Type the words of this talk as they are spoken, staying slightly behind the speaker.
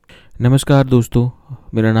नमस्कार दोस्तों,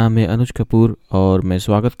 मेरा नाम है अनुज कपूर और मैं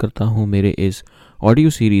स्वागत करता हूं मेरे इस ऑडियो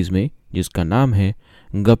सीरीज़ में जिसका नाम है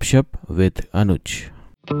गपशप विद अनुज।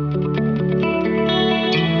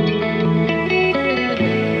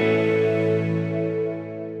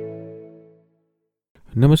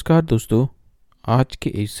 नमस्कार दोस्तों, आज के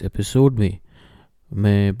इस एपिसोड में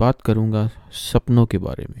मैं बात करूंगा सपनों के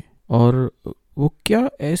बारे में और वो क्या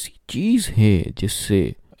ऐसी चीज़ है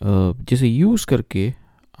जिसे यूज़ करके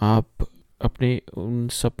आप अपने उन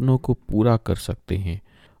सपनों को पूरा कर सकते हैं।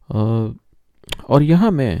 और यहाँ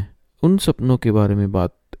मैं उन सपनों के बारे में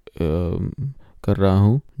बात कर रहा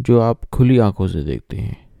हूँ जो आप खुली आंखों से देखते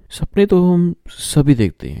हैं। सपने तो हम सभी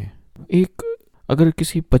देखते हैं। अगर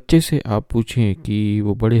किसी बच्चे से आप पूछें कि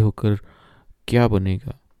वो बड़े होकर क्या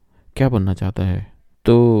बनेगा, क्या बनना चाहता है,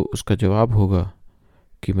 तो उसका जवाब होगा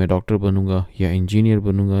कि मैं डॉक्टर बनूंगा या इंजीनियर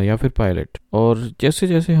बनूंगा या फिर पायलट। और जैसे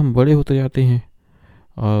जैसे हम बड़े होते जाते हैं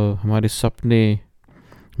हमारे सपने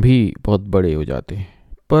भी बहुत बड़े हो जाते हैं।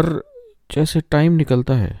 पर जैसे टाइम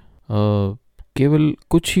निकलता है केवल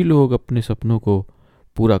कुछ ही लोग अपने सपनों को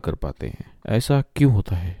पूरा कर पाते हैं। ऐसा क्यों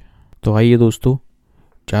होता है? तो आइए दोस्तों,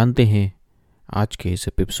 जानते हैं आज के इस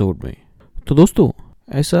एपिसोड में। तो दोस्तों,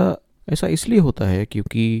 ऐसा इसलिए होता है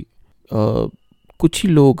क्योंकि कुछ ही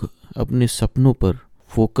लोग अपने सपनों पर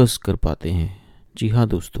फोकस कर पाते हैं। जी हाँ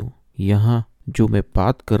दोस्तों, यहाँ जो मैं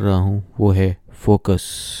बात कर रहा हूँ वो है फोकस।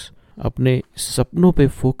 अपने सपनों पे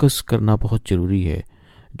फोकस करना बहुत ज़रूरी है।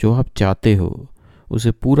 जो आप चाहते हो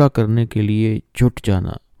उसे पूरा करने के लिए जुट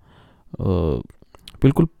जाना,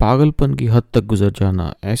 बिल्कुल पागलपन की हद तक गुजर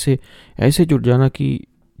जाना, ऐसे जुट जाना कि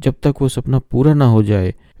जब तक वो सपना पूरा ना हो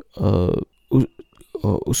जाए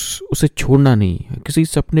उसे छोड़ना नहीं। किसी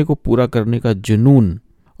सपने को पूरा करने का जुनून।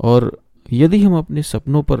 और यदि हम अपने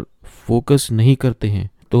सपनों पर फोकस नहीं करते हैं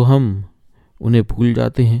तो हम उन्हें भूल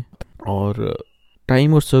जाते हैं और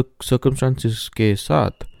टाइम और सर्कमस्टांसेस के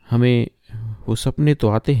साथ हमें वो सपने तो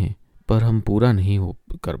आते हैं पर हम पूरा नहीं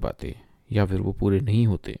कर पाते या फिर वो पूरे नहीं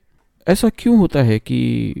होते। ऐसा क्यों होता है कि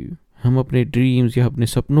हम अपने ड्रीम्स या अपने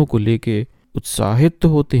सपनों को लेके उत्साहित तो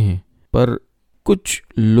होते हैं पर कुछ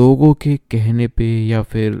लोगों के कहने पे या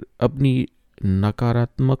फिर अपनी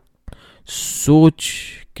नकारात्मक सोच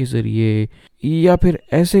के ज़रिए या फिर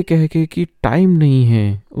ऐसे कह के कि टाइम नहीं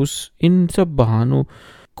है, इन सब बहानों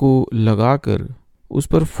को लगाकर उस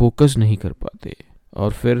पर फोकस नहीं कर पाते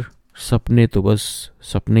और फिर सपने तो बस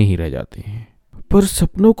सपने ही रह जाते हैं। पर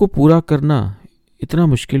सपनों को पूरा करना इतना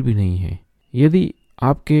मुश्किल भी नहीं है। यदि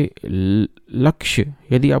आपका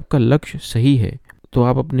लक्ष्य सही है तो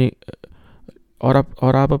आप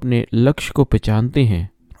अपने लक्ष्य को पहचानते हैं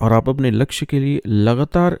और आप अपने लक्ष्य के लिए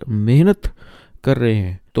लगातार मेहनत कर रहे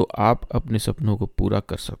हैं तो आप अपने सपनों को पूरा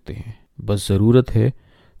कर सकते हैं। बस ज़रूरत है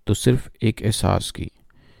तो सिर्फ एक एहसास की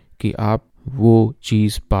कि आप वो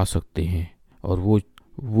चीज़ पा सकते हैं। और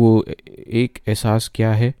वो एक एहसास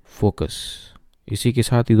क्या है? फोकस। इसी के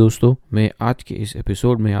साथ ही दोस्तों, मैं आज के इस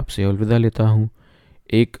एपिसोड में आपसे अलविदा लेता हूँ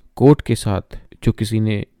एक कोट के साथ जो किसी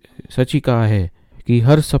ने सच ही कहा है कि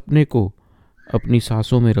हर सपने को अपनी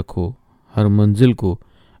सांसों में रखो, हर मंजिल को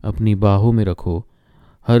अपनी बाहों में रखो,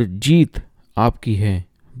 हर जीत आपकी है,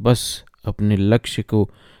 बस अपने लक्ष्य को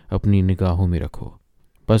अपनी निगाहों में रखो।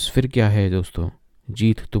 बस फिर क्या है दोस्तों,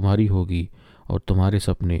 जीत तुम्हारी होगी और तुम्हारे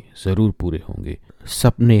सपने ज़रूर पूरे होंगे।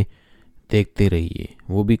 सपने देखते रहिए,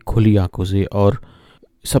 वो भी खुली आंखों से, और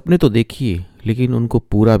सपने तो देखिए लेकिन उनको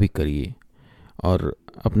पूरा भी करिए और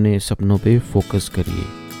अपने सपनों पे फोकस करिए।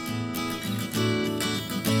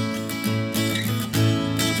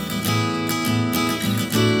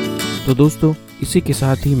 तो दोस्तों, इसी के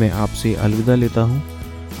साथ ही मैं आपसे अलविदा लेता हूँ।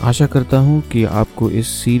 आशा करता हूँ कि आपको इस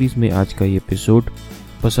सीरीज़ में आज का ये एपिसोड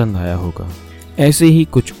पसंद आया होगा। ऐसे ही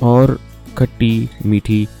कुछ और खट्टी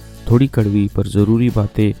मीठी, थोड़ी कड़वी पर ज़रूरी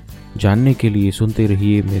बातें जानने के लिए सुनते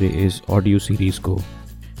रहिए मेरे इस ऑडियो सीरीज़ को।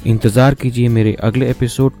 इंतज़ार कीजिए मेरे अगले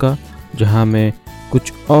एपिसोड का, जहाँ मैं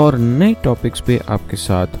कुछ और नए टॉपिक्स पे आपके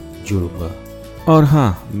साथ जुड़ूंगा। और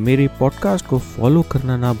हाँ, मेरे पॉडकास्ट को फॉलो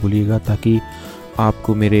करना ना भूलिएगा ताकि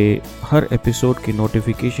आपको मेरे हर एपिसोड के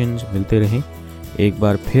नोटिफिकेशंस मिलते रहें। एक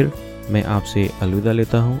बार फिर मैं आपसे अलविदा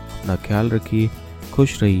लेता हूँ। अपना ख्याल रखिए,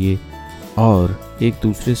 खुश रहिए और एक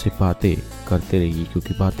दूसरे से बातें करते रहिए,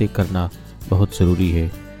 क्योंकि बातें करना बहुत ज़रूरी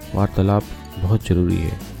है, वार्तालाप बहुत ज़रूरी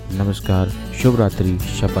है। नमस्कार, शुभ रात्रि,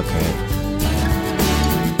 शब ख़ैर।